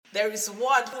There is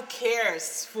one who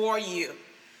cares for you.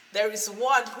 There is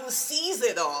one who sees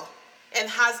it all and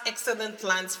has excellent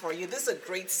plans for you. This is a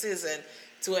great season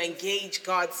to engage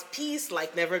God's peace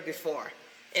like never before.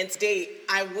 And today,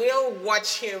 I will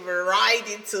watch him ride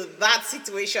into that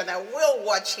situation. I will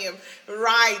watch him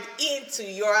ride into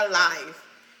your life.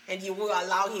 And you will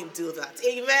allow him to do that.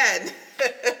 Amen.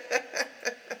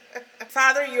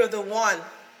 Father, you're the one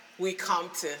we come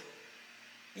to.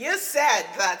 You said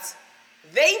that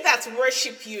they that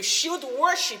worship you should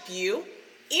worship you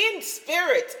in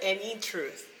spirit and in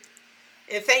truth.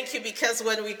 And thank you, because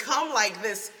when we come like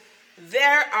this,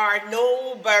 there are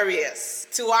no barriers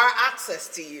to our access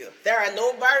to you. There are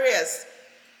no barriers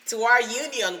to our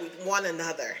union with one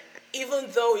another. Even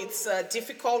though it's a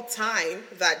difficult time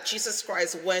that Jesus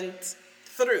Christ went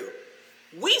through,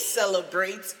 we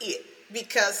celebrate it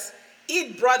because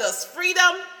it brought us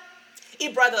freedom,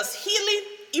 it brought us healing,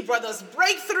 it brought us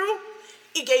breakthrough,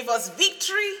 it gave us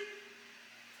victory.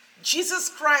 Jesus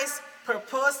Christ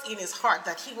purposed in his heart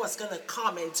that he was going to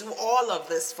come and do all of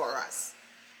this for us.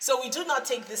 So we do not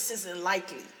take this season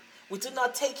lightly. We do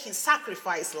not take his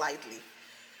sacrifice lightly.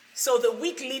 So the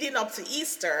week leading up to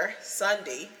Easter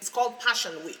Sunday is called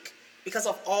Passion Week because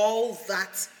of all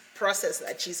that process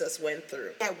that Jesus went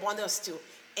through. I want us to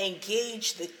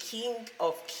engage the King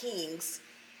of Kings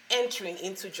entering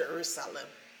into Jerusalem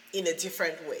in a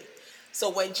different way. So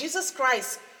when Jesus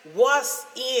Christ was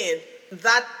in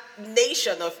that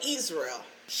nation of Israel,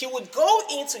 he would go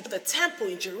into the temple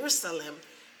in Jerusalem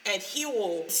and he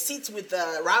will sit with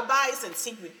the rabbis and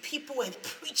sit with people and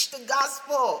preach the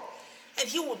gospel. And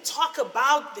he will talk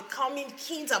about the coming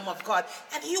kingdom of God.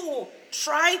 And he will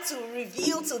try to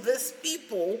reveal to these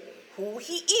people who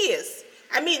he is.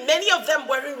 I mean, many of them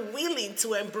weren't willing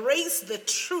to embrace the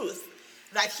truth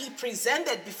that he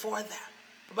presented before them.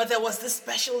 But there was this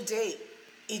special day.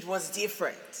 It was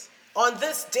different. On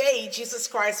this day, Jesus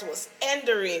Christ was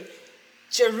entering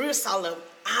Jerusalem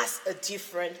as a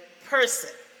different person.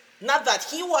 Not that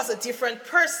he was a different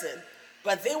person,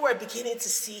 but they were beginning to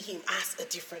see him as a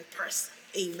different person.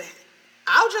 Amen.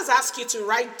 I'll just ask you to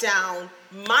write down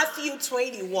Matthew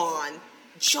 21,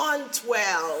 John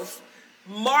 12,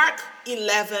 Mark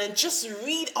 11. Just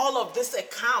read all of these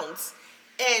accounts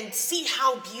and see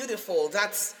how beautiful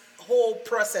that whole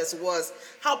process was,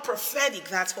 how prophetic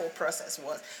that whole process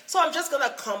was. So I'm just going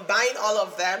to combine all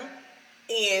of them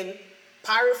in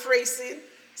paraphrasing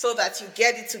so that you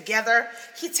get it together.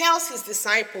 He tells his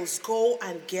disciples, go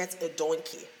and get a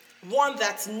donkey, one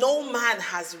that no man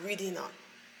has ridden on.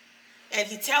 And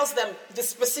he tells them the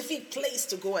specific place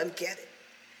to go and get it.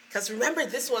 Because remember,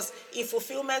 this was in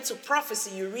fulfillment to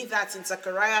prophecy. You read that in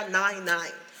Zechariah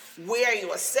 9:9, where it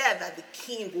was said that the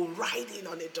king will ride in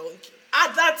on a donkey.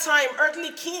 At that time,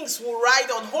 earthly kings will ride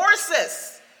on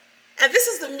horses. And this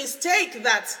is the mistake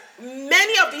that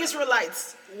many of the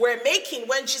Israelites were making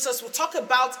when Jesus would talk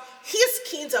about his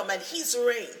kingdom and his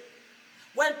reign.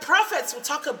 When prophets would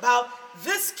talk about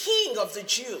this king of the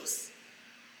Jews.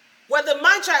 When the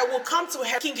Magi will come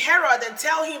to King Herod and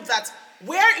tell him that,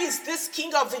 where is this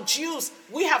king of the Jews?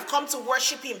 We have come to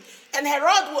worship him. And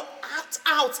Herod will act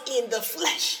out in the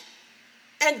flesh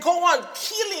and go on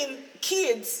killing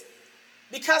kids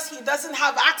because he doesn't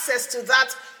have access to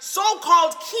that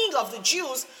so-called king of the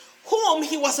Jews whom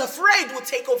he was afraid would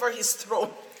take over his throne.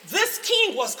 This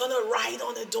king was going to ride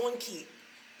on a donkey.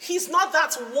 He's not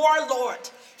that warlord.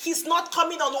 He's not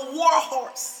coming on a war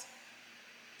horse.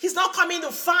 He's not coming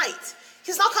to fight.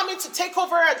 He's not coming to take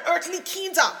over an earthly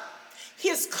kingdom.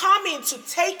 He's coming to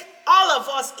take all of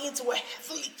us into a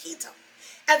heavenly kingdom.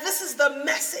 And this is the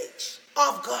message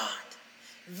of God.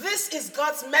 This is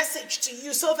God's message to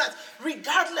you, so that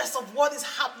regardless of what is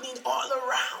happening all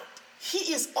around,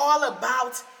 he is all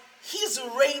about his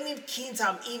reigning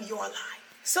kingdom in your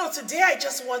life. So today I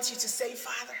just want you to say,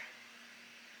 Father,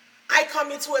 I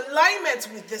come into alignment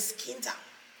with this kingdom.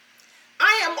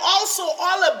 I am also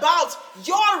all about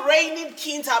your reigning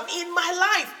kingdom in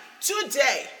my life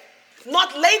today,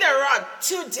 not later on,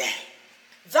 today.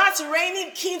 That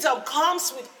reigning kingdom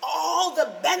comes with all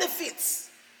the benefits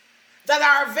that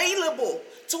are available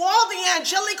to all the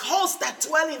angelic hosts that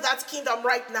dwell in that kingdom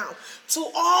right now, to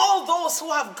all those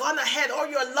who have gone ahead, or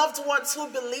your loved ones who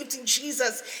believed in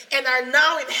Jesus and are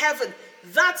now in heaven.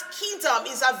 That kingdom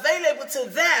is available to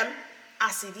them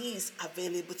as it is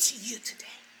available to you today.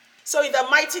 So in the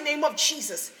mighty name of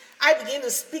Jesus, I begin to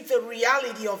speak the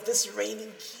reality of this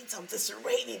reigning kingdom, this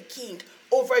reigning king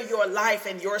over your life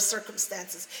and your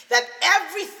circumstances, that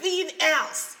everything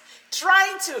else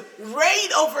trying to reign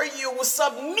over you will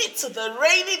submit to the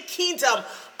reigning kingdom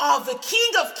of the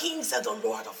King of Kings and the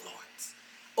Lord of Lords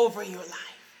over your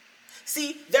life.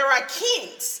 See, there are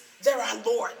kings, there are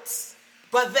lords,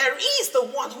 but there is the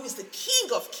one who is the King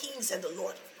of kings and the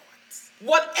Lord of lords.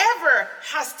 Whatever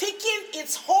has taken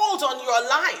its hold on your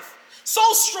life so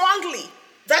strongly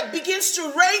that begins to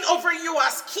reign over you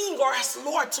as king or as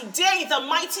Lord today, in the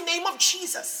mighty name of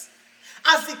Jesus,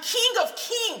 as the King of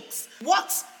kings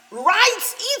walks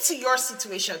right into your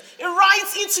situation, it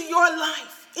rides into your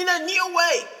life in a new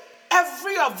way.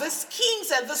 Every of these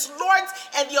kings and these lords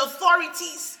and the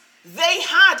authorities they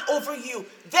had over you,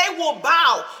 they will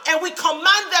bow, and we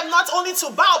command them not only to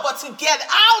bow but to get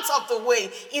out of the way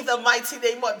in the mighty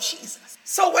name of Jesus.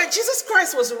 So when Jesus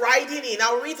Christ was riding in,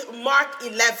 I'll read Mark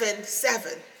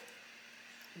 11:7.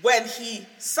 When he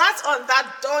sat on that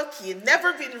donkey,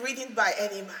 never been ridden by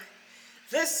any man,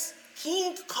 this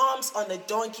king comes on a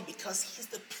donkey because he's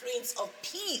the Prince of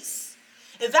Peace.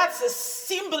 And that's the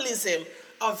symbolism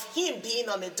of him being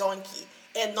on a donkey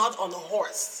and not on a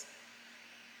horse.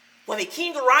 When a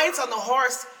king rides on a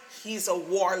horse, he's a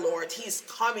warlord. He's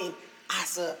coming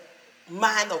as a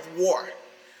man of war.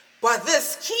 But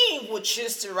this king would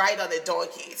choose to ride on a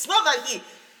donkey. It's not that he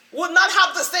would not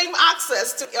have the same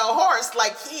access to a horse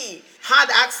like he had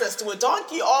access to a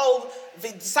donkey. All the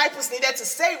disciples needed to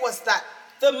say was that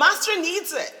the master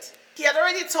needs it. He had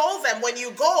already told them, when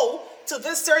you go to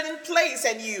this certain place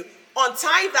and you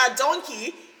untie that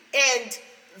donkey and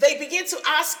they begin to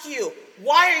ask you,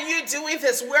 why are you doing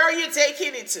this? Where are you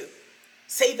taking it to?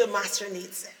 Say the master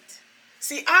needs it.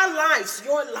 See, our lives,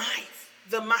 your life,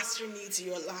 the master needs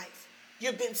your life.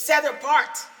 You've been set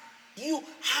apart. You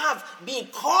have been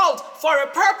called for a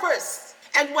purpose.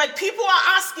 And when people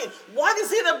are asking, what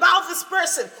is it about this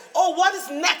person? Or what is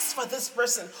next for this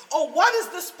person? Or what is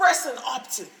this person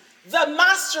up to? The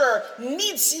master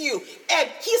needs you, and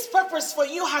his purpose for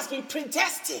you has been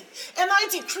predestined. And I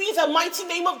decree the mighty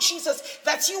name of Jesus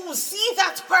that you will see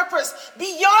that purpose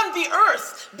beyond the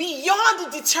earth, beyond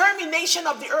the determination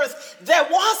of the earth. There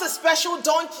was a special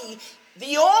donkey,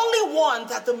 the only one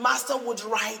that the master would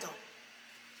ride on.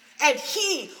 And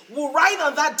he will ride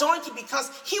on that donkey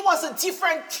because he was a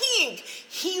different king.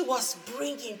 He was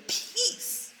bringing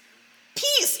peace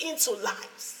into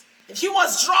lives. And he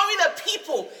was drawing the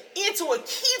people into a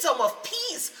kingdom of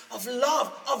peace, of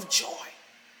love, of joy.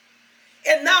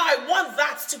 And now I want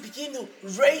that to begin to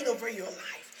reign over your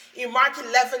life. In Mark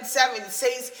 11:7, it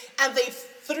says, and they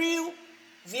threw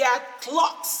their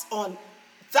cloaks on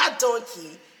that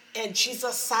donkey, and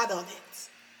Jesus sat on it.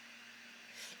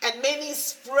 And many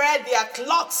spread their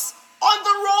cloaks on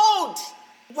the road.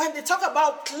 When they talk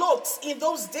about cloaks in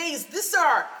those days, these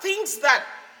are things that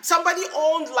somebody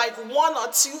owned like one or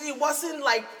two. It wasn't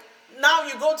like now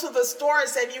you go to the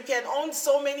stores and you can own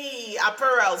so many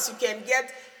apparels. You can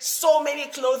get so many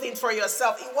clothing for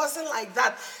yourself. It wasn't like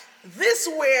that. These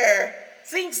were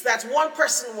things that one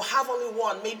person will have only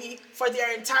one, maybe for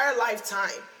their entire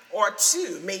lifetime, or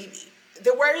two maybe.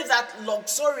 They weren't that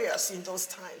luxurious in those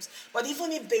times. But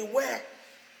even if they were,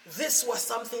 this was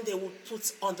something they would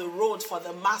put on the road for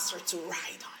the master to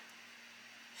ride on.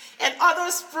 And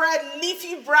others spread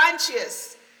leafy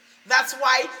branches. That's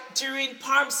why during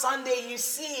Palm Sunday, you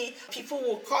see people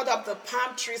will cut up the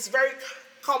palm trees. Very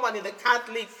common in the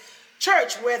Catholic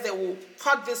Church, where they will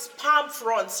cut these palm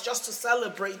fronds just to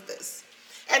celebrate this.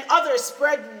 And others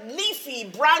spread leafy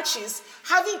branches,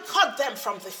 having cut them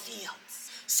from the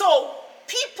fields. So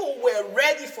people were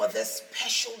ready for this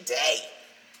special day.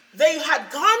 They had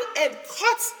gone and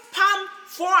cut palm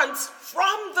fronds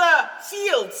from the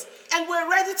fields and were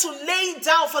ready to lay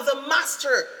down for the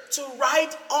master to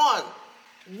ride on.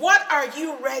 What are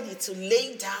you ready to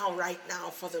lay down right now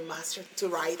for the master to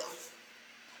ride on?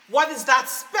 What is that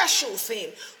special thing?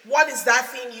 What is that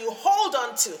thing you hold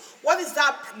on to? What is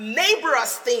that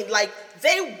laborious thing? Like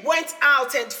they went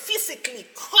out and physically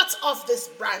cut off these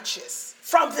branches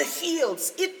from the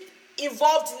fields. It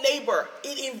involved labor.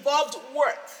 It involved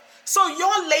work. So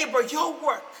your labor, your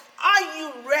work, are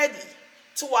you ready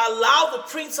to allow the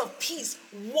Prince of Peace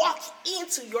walk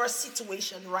into your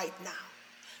situation right now?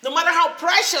 No matter how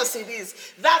precious it is,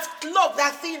 that cloak,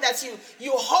 that thing that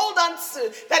you hold on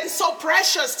to, that is so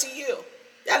precious to you.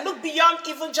 That look beyond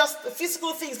even just the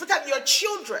physical things. Look at your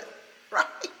children, right?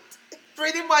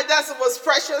 Pretty much that's the most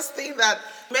precious thing that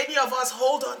many of us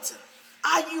hold on to.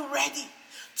 Are you ready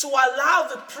to allow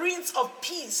the Prince of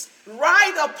Peace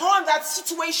ride upon that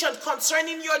situation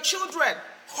concerning your children?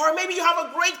 Or maybe you have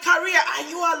a great career. Are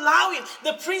you allowing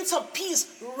the Prince of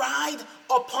Peace ride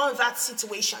upon that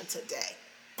situation today?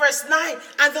 Verse 9,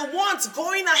 and the ones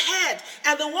going ahead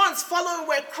and the ones following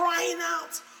were crying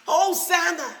out,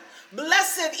 Hosanna,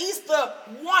 blessed is the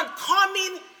one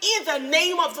coming in the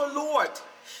name of the Lord.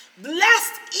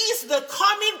 Blessed is the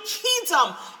coming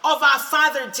kingdom of our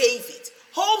father David.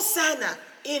 Hosanna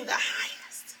in the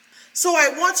highest. So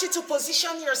I want you to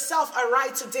position yourself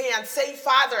aright today and say,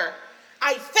 Father,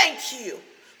 I thank you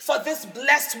for this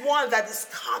blessed one that is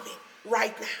coming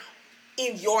right now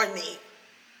in your name.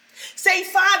 Say,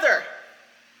 Father,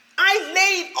 I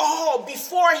lay it all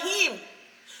before him.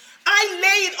 I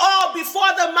lay it all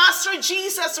before the Master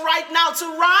Jesus right now to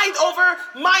ride over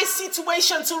my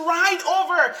situation, to ride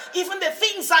over even the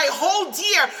things I hold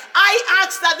dear. I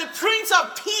ask that the Prince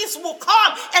of Peace will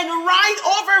come and ride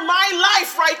over my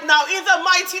life right now in the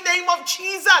mighty name of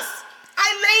Jesus. I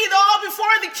lay it all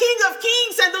before the King of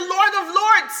Kings and the Lord of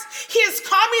Lords. He is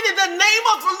coming in the name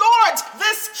of the Lord.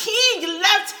 This King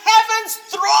left heaven's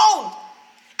throne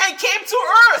and came to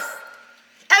earth.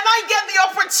 And I get the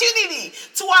opportunity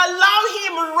to allow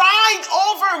him ride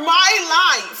over my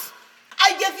life.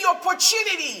 I get the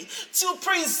opportunity to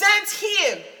present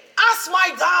him as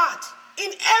my God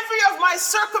in every of my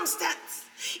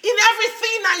circumstance. In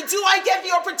everything I do, I get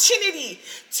the opportunity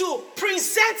to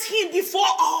present him before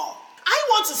all. I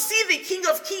want to see the King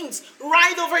of Kings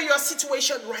ride over your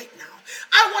situation right now.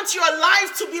 I want your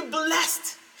life to be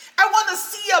blessed. I want to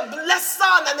see a blessed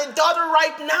son and a daughter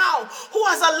right now who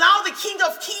has allowed the King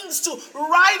of Kings to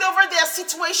ride over their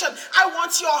situation. I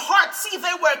want your heart. See,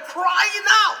 they were crying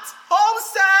out,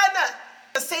 Hosanna.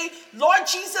 Say, Lord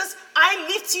Jesus, I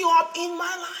lift you up in my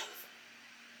life.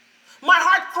 My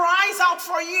heart cries out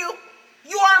for you.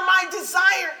 You are my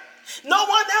desire. No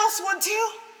one else will do.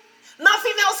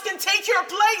 Nothing else can take your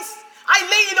place. I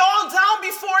lay it all down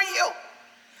before you.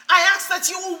 I ask that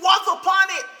you will walk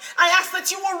upon it. I ask that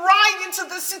you will ride into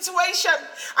this situation.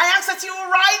 I ask that you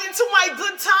will ride into my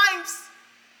good times,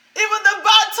 even the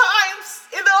bad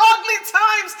times, in the ugly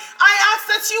times. I ask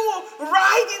that you will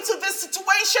ride into this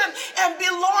situation and be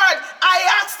Lord. I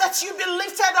ask that you be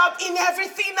lifted up in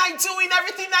everything I do, in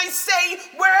everything I say,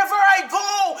 wherever I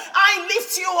go. I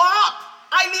lift you up.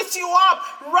 I lift you up.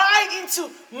 Ride into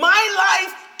my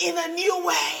life in a new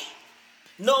way.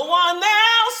 No one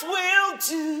else will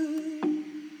do.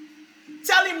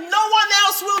 Tell him no one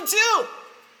else will do.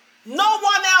 No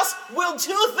one else will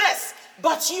do this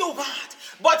but you, God.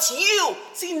 But you.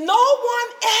 See, no one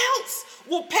else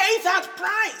will pay that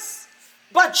price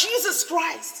but Jesus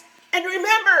Christ. And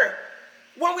remember,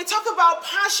 when we talk about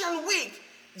Passion Week,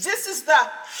 this is the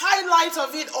highlight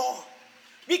of it all.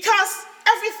 Because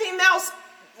everything else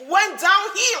went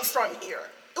downhill from here.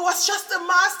 It was just the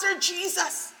Master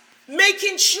Jesus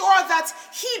making sure that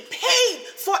he paid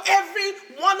for every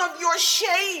one of your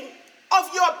shame, of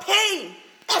your pain,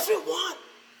 every one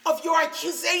of your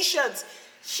accusations.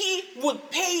 He would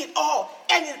pay it all.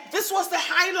 And this was the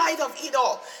highlight of it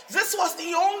all. This was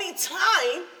the only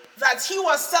time that he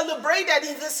was celebrated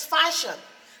in this fashion.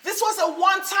 This was a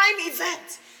one-time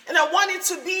event. And I want it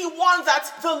to be one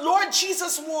that the Lord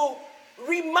Jesus will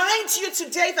remind you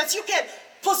today, that you can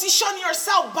position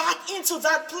yourself back into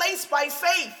that place by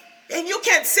faith. And you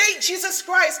can say, Jesus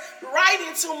Christ, right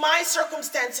into my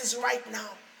circumstances right now.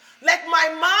 Let my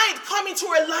mind come into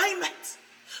alignment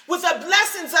with the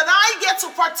blessings that I get to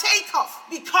partake of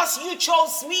because you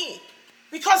chose me.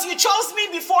 Because you chose me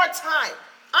before time.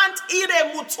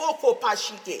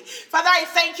 Father, I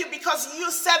thank you because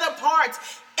you set apart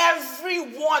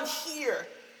everyone here.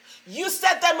 You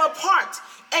set them apart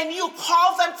and you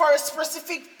call them for a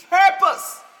specific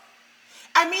purpose.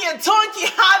 I mean, a donkey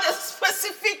had a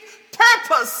specific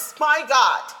purpose, my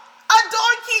God. A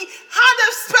donkey had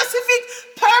a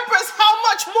specific purpose. How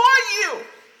much more you?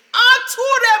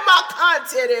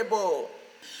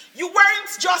 You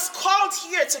weren't just called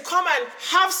here to come and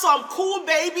have some cool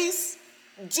babies,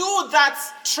 do that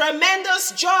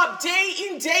tremendous job day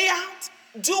in, day out,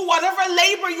 do whatever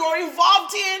labor you're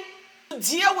involved in,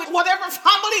 deal with whatever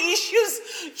family issues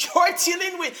you're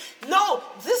dealing with. No,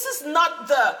 this is not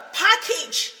the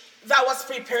package that was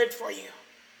prepared for you.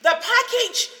 The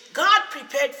package God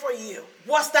prepared for you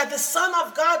was that the Son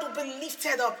of God will be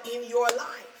lifted up in your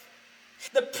life.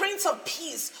 The Prince of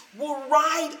Peace will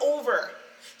ride over.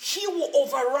 He will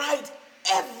override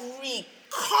every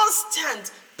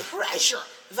constant pressure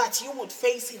that you would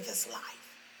face in this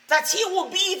life. That he will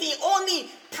be the only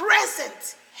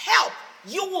present help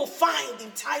you will find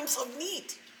in times of need.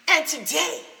 And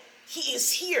today, he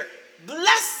is here.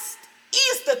 Blessed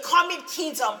is the coming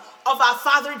kingdom of our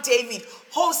father David.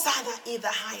 Hosanna in the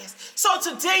highest. So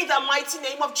today, in the mighty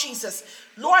name of Jesus,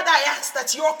 Lord, I ask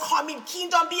that your coming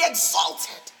kingdom be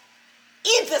exalted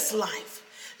in this life.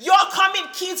 Your coming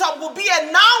kingdom will be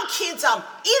a now kingdom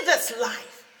in this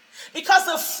life. Because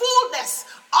the fullness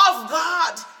of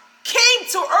God came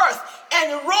to earth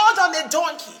and rode on a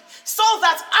donkey. so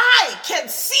that I can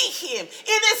see him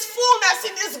in his fullness,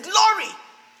 in his glory,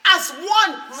 as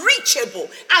one reachable,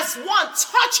 as one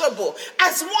touchable,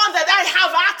 as one that I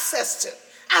have access to,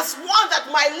 as one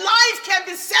that my life can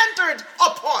be centered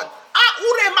upon.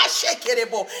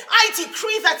 I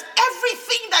decree that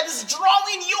everything that is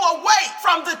drawing you away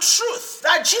from the truth,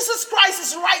 that Jesus Christ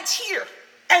is right here,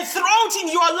 enthroned in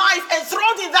your life,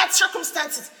 enthroned in that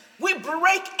circumstances, we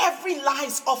break every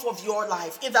lies off of your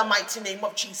life in the mighty name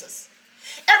of Jesus.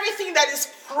 Everything that is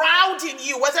crowding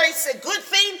you, whether it's a good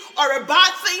thing or a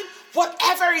bad thing,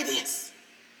 whatever it is,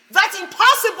 that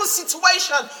impossible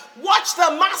situation, watch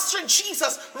the Master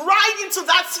Jesus ride into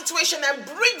that situation and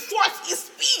bring forth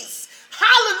his peace.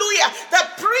 Hallelujah. The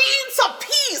Prince of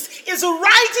Peace is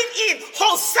riding in.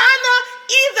 Hosanna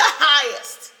in the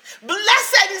highest.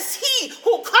 Blessed is he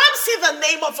who comes in the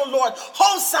name of the Lord.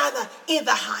 Hosanna in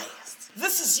the highest.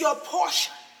 This is your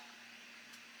portion.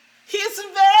 His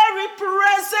very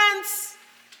presence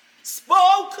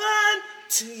spoken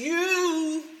to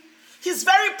you. His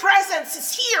very presence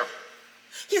is here.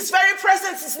 His very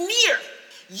presence is near.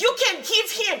 You can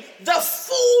give him the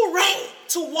full reign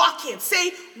to walk in.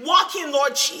 Say, walk in,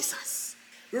 Lord Jesus.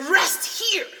 Rest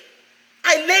here.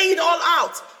 I lay it all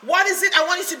out. What is it? I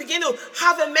want you to begin to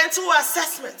have a mental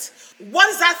assessment. What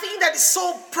is that thing that is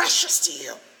so precious to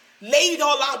you? Lay it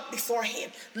all out before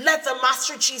him. Let the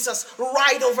Master Jesus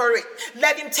ride over it.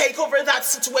 Let him take over that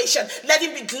situation. Let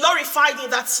him be glorified in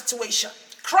that situation.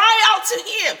 Cry out to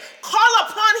him. Call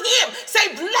upon him.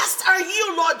 Say, blessed are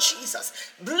you, Lord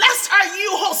Jesus. Blessed are you,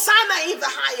 Hosanna in the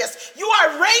highest. You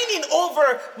are reigning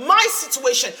over my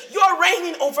situation. You are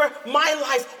reigning over my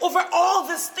life, over all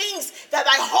these things that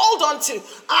I hold on to.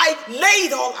 I lay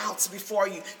it all out before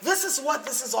you. This is what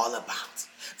this is all about.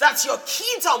 That your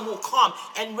kingdom will come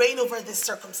and reign over these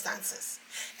circumstances.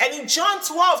 And in John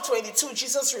 12:22,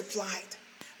 Jesus replied,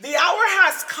 the hour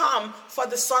has come for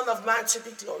the Son of Man to be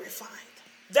glorified.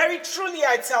 Very truly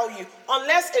I tell you,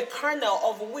 unless a kernel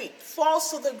of wheat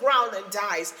falls to the ground and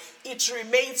dies, it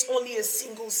remains only a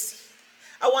single seed.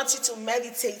 I want you to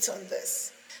meditate on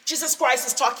this. Jesus Christ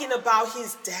is talking about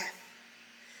his death.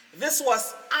 This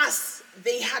was as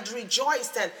they had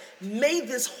rejoiced and made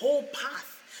this whole path.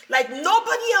 Like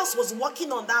nobody else was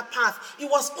walking on that path. It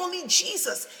was only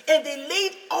Jesus. And they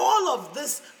laid all of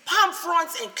this palm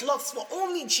fronds and cloths for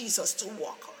only Jesus to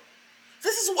walk on.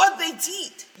 This is what they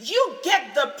did. You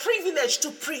get the privilege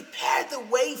to prepare the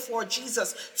way for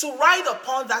Jesus to ride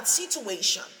upon that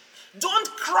situation. Don't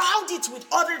crowd it with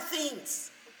other things.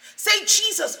 Say,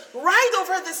 Jesus, ride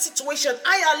over this situation.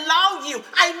 I allow you.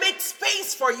 I make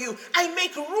space for you. I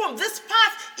make room. This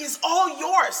path is all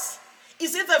yours.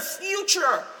 Is it the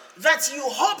future that you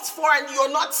hoped for and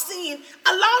you're not seeing?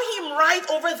 Allow him ride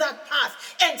over that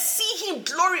path and see him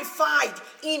glorified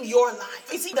in your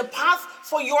life. Is it the path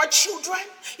for your children?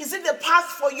 Is it the path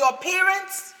for your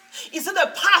parents? Is it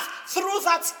the path through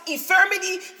that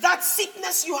infirmity, that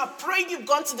sickness you have prayed, you've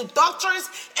gone to the doctors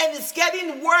and it's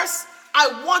getting worse?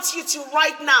 I want you to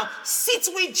right now sit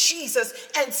with Jesus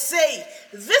and say,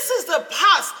 this is the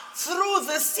path through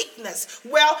this sickness.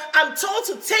 Well, I'm told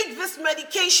to take this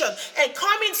medication and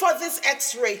come in for this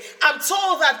x-ray. I'm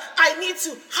told that I need to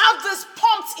have this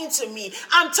pumped into me.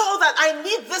 I'm told that I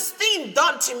need this thing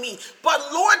done to me. But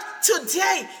Lord,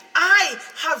 today I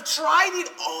have tried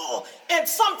it all. And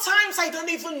sometimes I don't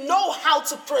even know how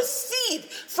to proceed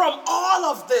from all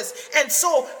of this. And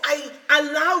so I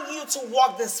allow you to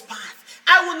walk this path.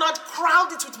 I will not crowd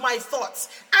it with my thoughts.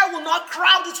 I will not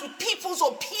crowd it with people's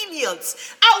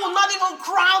opinions. I will not even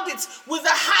crowd it with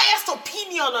the highest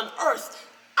opinion on earth.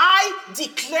 I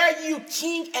declare you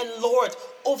King and Lord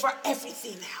over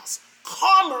everything else.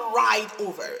 Come ride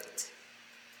over it.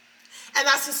 And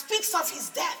as he speaks of his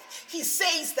death, he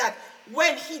says that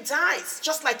when he dies,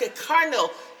 just like a kernel,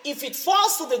 if it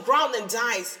falls to the ground and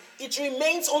dies, it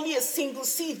remains only a single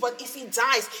seed. But if he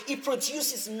dies, it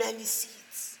produces many seeds.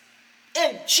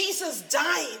 And Jesus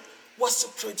dying was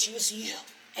to produce you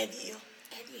and you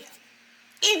and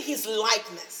you in his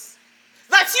likeness.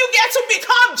 That you get to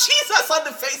become Jesus on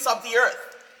the face of the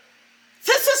earth.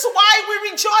 This is why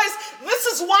we rejoice. This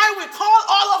is why we call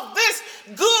all of this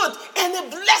good and a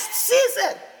blessed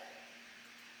season.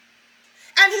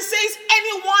 And he says,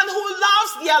 anyone who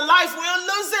loves their life will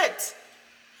lose it.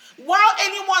 While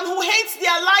anyone who hates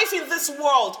their life in this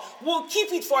world will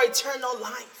keep it for eternal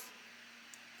life.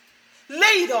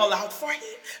 Lay it all out for him.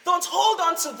 Don't hold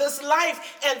on to this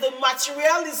life and the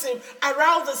materialism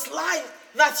around this life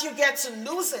that you get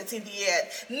to lose it in the end.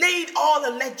 Lay it all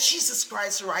and let Jesus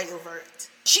Christ ride over it.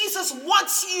 Jesus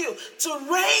wants you to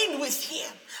reign with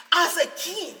him as a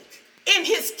king in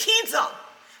his kingdom,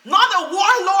 not a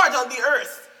warlord on the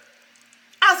earth.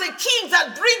 As a king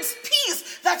that brings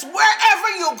peace, that wherever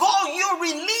you go, you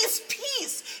release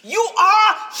peace. You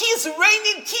are his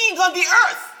reigning king on the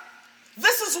earth.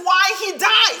 This is why he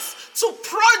dies, to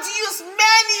produce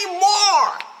many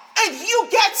more. And you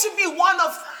get to be one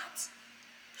of that.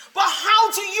 But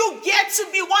how do you get to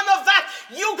be one of that?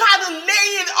 You got to lay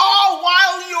it all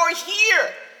while you're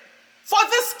here. For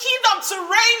this kingdom to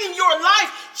reign in your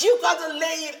life, you got to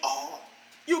lay it all.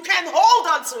 You can't hold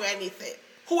on to anything.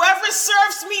 Whoever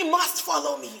serves me must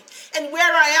follow me. And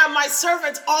where I am, my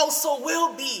servant also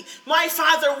will be. My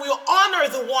Father will honor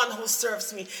the one who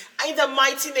serves me. In the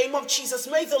mighty name of Jesus,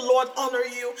 may the Lord honor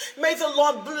you. May the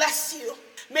Lord bless you.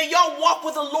 May your walk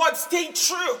with the Lord stay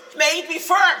true. May it be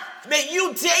firm. May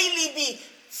you daily be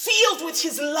filled with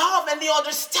his love and the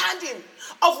understanding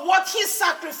of what his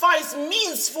sacrifice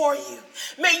means for you.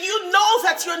 May you know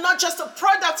that you're not just a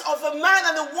product of a man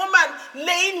and a woman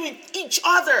laying with each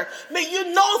other. May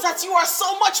you know that you are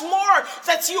so much more,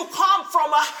 that you come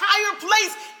from a higher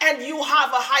place and you have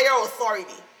a higher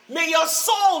authority. May your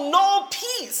soul know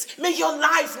peace. May your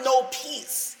life know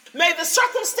peace. May the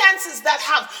circumstances that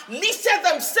have lifted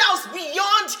themselves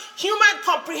beyond human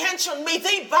comprehension, may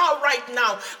they bow right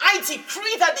now. I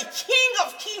decree that the King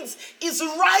of Kings is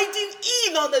riding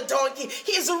in on the donkey.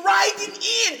 He is riding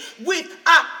in with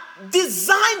a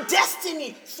designed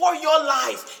destiny for your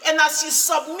life. And as you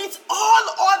submit all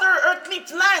other earthly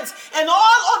plans and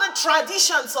all other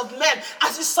traditions of men,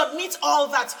 as you submit all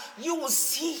that, you will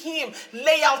see him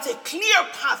lay out a clear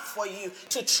path for you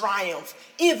to triumph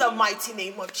in the mighty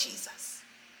name of Jesus.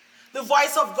 The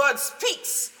voice of God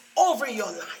speaks over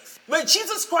your life. May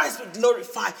Jesus Christ be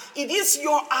glorified. It is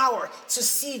your hour to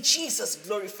see Jesus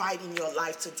glorified in your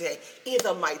life today in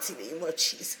the mighty name of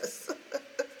Jesus.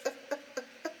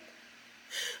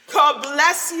 God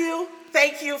bless you.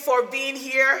 Thank you for being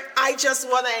here. I just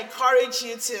want to encourage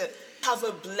you to have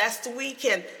a blessed week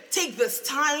and take this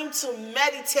time to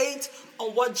meditate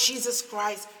on what Jesus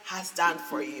Christ has done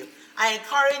for you. I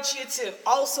encourage you to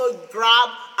also grab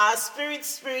our Spirit,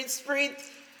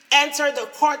 Enter the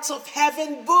Courts of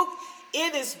Heaven book.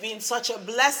 It has been such a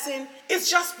blessing.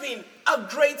 It's just been a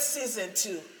great season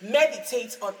to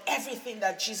meditate on everything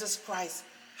that Jesus Christ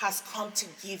has come to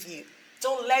give you.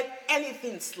 Don't let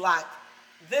anything slack.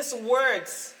 These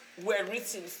words were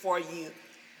written for you.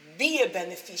 Be a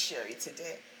beneficiary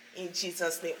today. In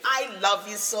Jesus' name. I love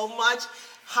you so much.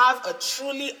 Have a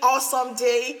truly awesome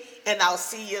day. And I'll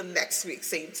see you next week,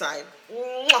 same time.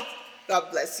 God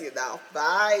bless you now.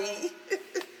 Bye.